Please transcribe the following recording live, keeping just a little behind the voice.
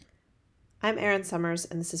I'm Erin Summers,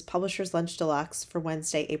 and this is Publisher's Lunch Deluxe for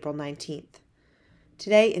Wednesday, April 19th.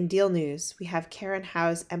 Today in Deal News, we have Karen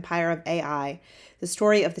Howe's Empire of AI, the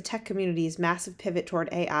story of the tech community's massive pivot toward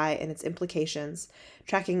AI and its implications,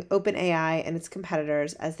 tracking OpenAI and its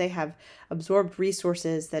competitors as they have absorbed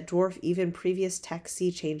resources that dwarf even previous tech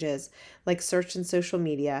sea changes like search and social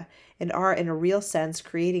media, and are in a real sense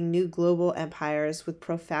creating new global empires with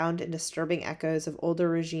profound and disturbing echoes of older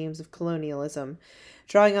regimes of colonialism,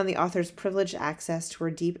 drawing on the author's privileged access to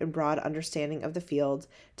her deep and broad understanding of the field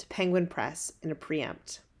to Penguin Press in a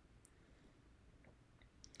preempt.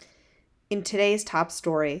 In today's top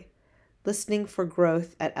story, listening for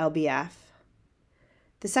growth at LBF.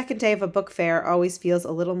 The second day of a book fair always feels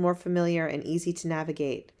a little more familiar and easy to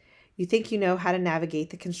navigate. You think you know how to navigate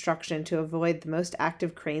the construction to avoid the most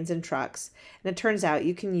active cranes and trucks, and it turns out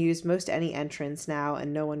you can use most any entrance now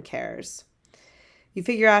and no one cares. You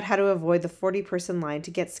figure out how to avoid the 40-person line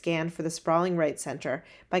to get scanned for the sprawling right center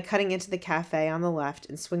by cutting into the cafe on the left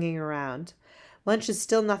and swinging around. Lunch is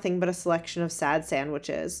still nothing but a selection of sad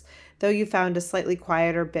sandwiches, though you found a slightly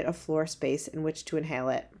quieter bit of floor space in which to inhale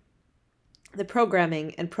it. The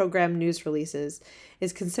programming and program news releases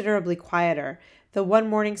is considerably quieter, though one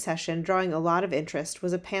morning session drawing a lot of interest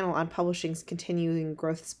was a panel on publishing's continuing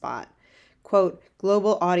growth spot, quote,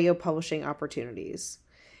 Global Audio Publishing Opportunities.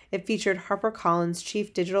 It featured HarperCollins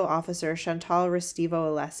Chief Digital Officer Chantal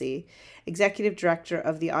Restivo-Alessi, Executive Director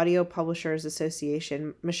of the Audio Publishers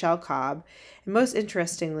Association Michelle Cobb, and most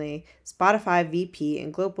interestingly, Spotify VP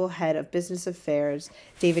and Global Head of Business Affairs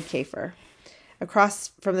David Kafer.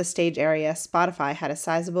 Across from the stage area, Spotify had a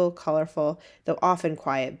sizable, colorful, though often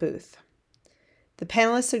quiet booth. The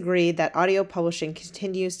panelists agreed that audio publishing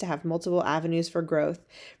continues to have multiple avenues for growth,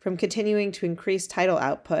 from continuing to increase title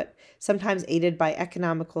output, sometimes aided by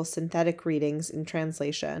economical synthetic readings and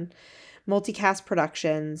translation, multicast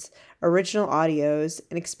productions, original audios,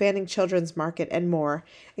 an expanding children's market, and more,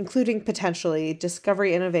 including potentially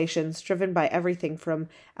discovery innovations driven by everything from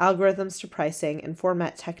algorithms to pricing and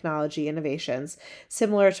format technology innovations,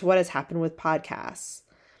 similar to what has happened with podcasts.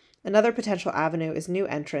 Another potential avenue is new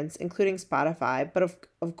entrants, including Spotify, but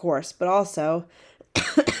of course, but also,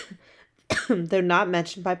 though not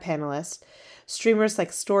mentioned by panelists, streamers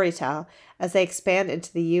like Storytel as they expand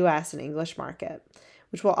into the U.S. and English market,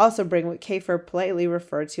 which will also bring what Kafer politely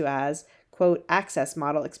referred to as, quote, access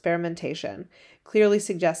model experimentation, clearly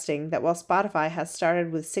suggesting that while Spotify has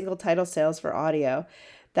started with single title sales for audio,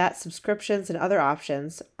 that subscriptions and other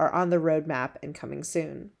options are on the roadmap and coming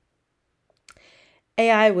soon.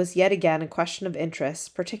 AI was yet again a question of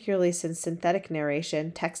interest, particularly since synthetic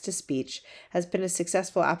narration, text-to-speech, has been a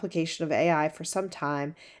successful application of AI for some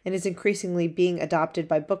time and is increasingly being adopted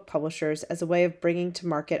by book publishers as a way of bringing to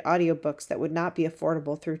market audiobooks that would not be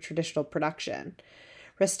affordable through traditional production.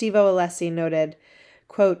 Restivo-Alessi noted,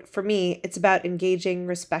 quote, for me, it's about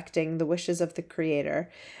respecting the wishes of the creator,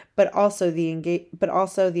 but also the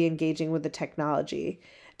engaging with the technology,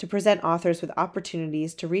 to present authors with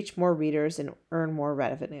opportunities to reach more readers and earn more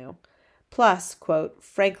revenue. Plus, quote,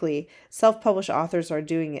 frankly, self-published authors are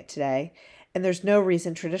doing it today, and there's no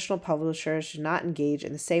reason traditional publishers should not engage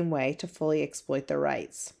in the same way to fully exploit their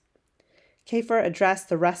rights. Kafer addressed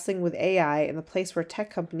the wrestling with AI in the place where tech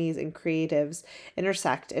companies and creatives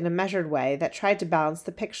intersect in a measured way that tried to balance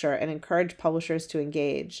the picture and encourage publishers to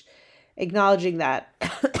engage, acknowledging that,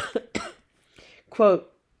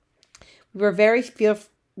 quote, we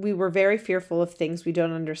were very fearful of things we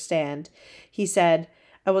don't understand. He said,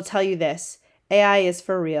 I will tell you this, AI is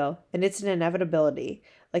for real, and it's an inevitability.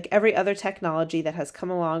 Like every other technology that has come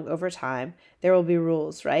along over time, there will be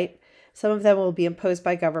rules, right? Some of them will be imposed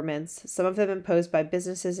by governments, some of them imposed by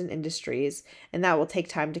businesses and industries, and that will take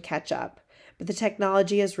time to catch up. But the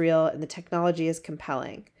technology is real, and the technology is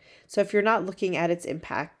compelling. So if you're not looking at its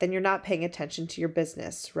impact, then you're not paying attention to your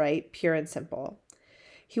business, right? Pure and simple.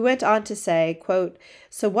 He went on to say, quote,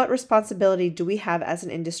 so what responsibility do we have as an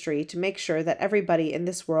industry to make sure that everybody in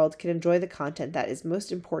this world can enjoy the content that is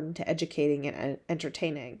most important to educating and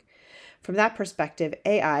entertaining? From that perspective,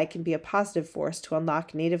 AI can be a positive force to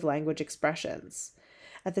unlock native language expressions.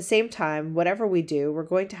 At the same time, whatever we do, we're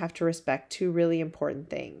going to have to respect two really important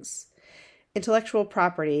things. Intellectual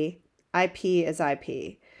property, IP is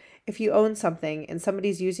IP. If you own something and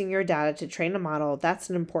somebody's using your data to train a model, that's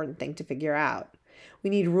an important thing to figure out. We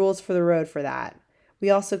need rules for the road for that. We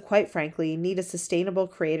also, quite frankly, need a sustainable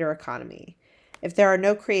creator economy. If there are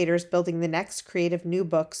no creators building the next creative new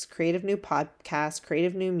books, creative new podcasts,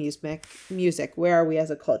 creative new music, where are we as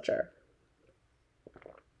a culture?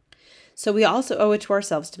 So we also owe it to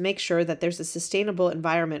ourselves to make sure that there's a sustainable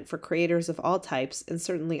environment for creators of all types, and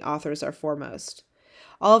certainly authors are foremost.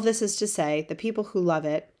 All of this is to say, the people who love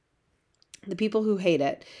it, the people who hate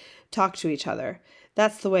it, talk to each other.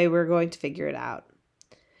 That's the way we're going to figure it out.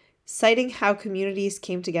 Citing how communities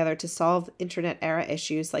came together to solve internet-era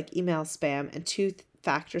issues like email spam and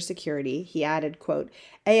two-factor security, he added, quote,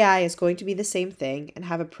 AI is going to be the same thing and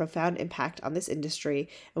have a profound impact on this industry,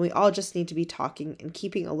 and we all just need to be talking and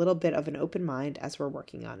keeping a little bit of an open mind as we're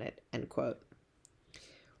working on it, end quote.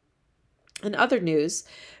 In other news,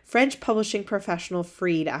 French publishing professional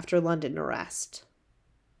freed after London arrest.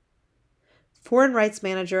 Foreign rights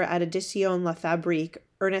manager at Éditions La Fabrique,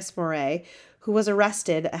 Ernest Moret, who was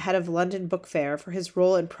arrested ahead of London Book Fair for his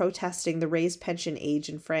role in protesting the raised pension age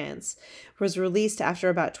in France, was released after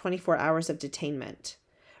about 24 hours of detainment.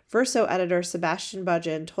 Verso editor Sebastian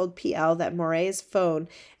Budgen told PL that Moret's phone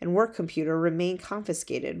and work computer remain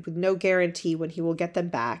confiscated with no guarantee when he will get them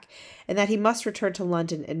back, and that he must return to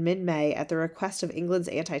London in mid-May at the request of England's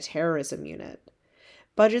anti-terrorism unit.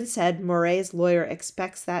 Budgen said Moret's lawyer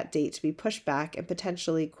expects that date to be pushed back and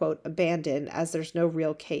potentially, quote, abandoned as there's no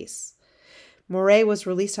real case. Moret was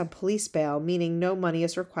released on police bail, meaning no money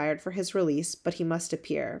is required for his release, but he must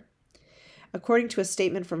appear. According to a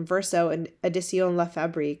statement from Verso and Éditions La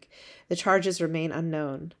Fabrique, the charges remain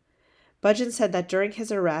unknown. Budgen said that during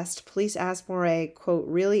his arrest, police asked Moret, quote,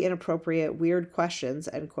 really inappropriate, weird questions,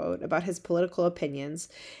 end quote, about his political opinions,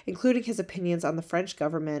 including his opinions on the French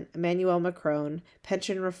government, Emmanuel Macron,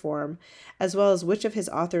 pension reform, as well as which of his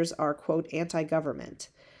authors are, quote, anti-government.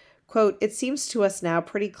 Quote, it seems to us now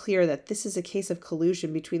pretty clear that this is a case of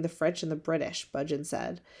collusion between the French and the British, Budgen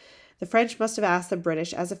said. The French must have asked the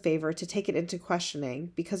British as a favor to take it into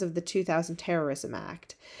questioning because of the 2000 Terrorism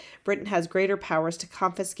Act. Britain has greater powers to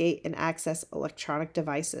confiscate and access electronic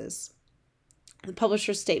devices. The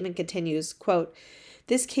publisher's statement continues, quote,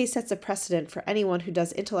 this case sets a precedent for anyone who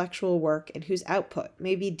does intellectual work and whose output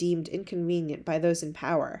may be deemed inconvenient by those in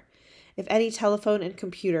power. If any telephone and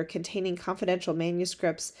computer containing confidential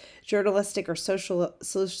manuscripts, journalistic or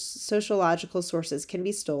sociological sources can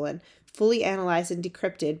be stolen, fully analyzed and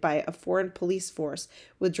decrypted by a foreign police force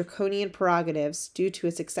with draconian prerogatives due to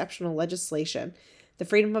its exceptional legislation, the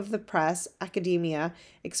freedom of the press, academia,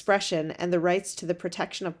 expression, and the rights to the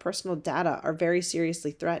protection of personal data are very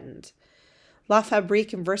seriously threatened. La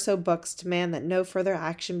Fabrique and Verso Books demand that no further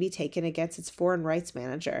action be taken against its foreign rights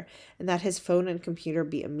manager and that his phone and computer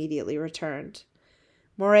be immediately returned.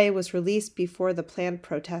 Moret was released before the planned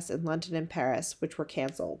protests in London and Paris, which were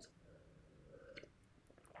cancelled.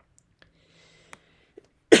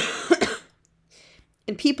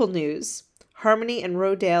 In People News, Harmony and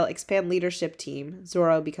Rodale expand leadership team.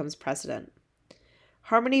 Zoro becomes president.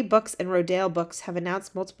 Harmony Books and Rodale Books have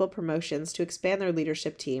announced multiple promotions to expand their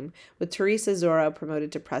leadership team, with Teresa Zoro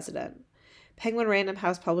promoted to president. Penguin Random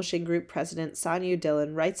House Publishing Group president Sanyu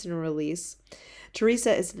Dillon writes in a release,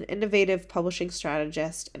 Teresa is an innovative publishing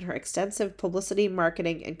strategist, and her extensive publicity,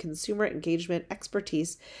 marketing, and consumer engagement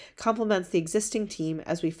expertise complements the existing team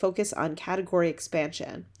as we focus on category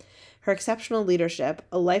expansion. Her exceptional leadership,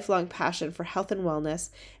 a lifelong passion for health and wellness,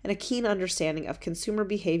 and a keen understanding of consumer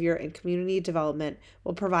behavior and community development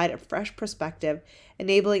will provide a fresh perspective,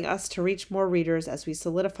 enabling us to reach more readers as we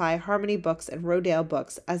solidify Harmony Books and Rodale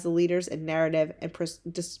Books as the leaders in narrative and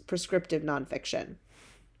prescriptive nonfiction.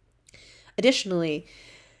 Additionally,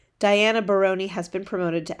 Diana Baroni has been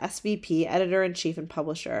promoted to SVP, Editor-in-Chief and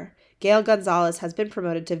Publisher. Gail Gonzalez has been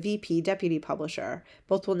promoted to VP, Deputy Publisher.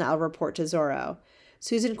 Both will now report to Zoro.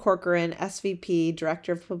 Susan Corcoran, SVP,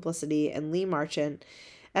 Director of Publicity, and Lee Marchant,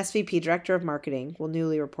 SVP, Director of Marketing, will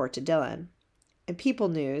newly report to Dillon. In People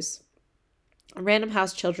News, Random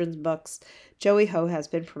House Children's Books, Joey Ho has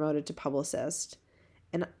been promoted to publicist.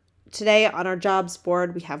 And today on our jobs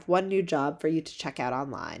board, we have one new job for you to check out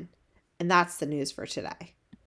online. And that's the news for today.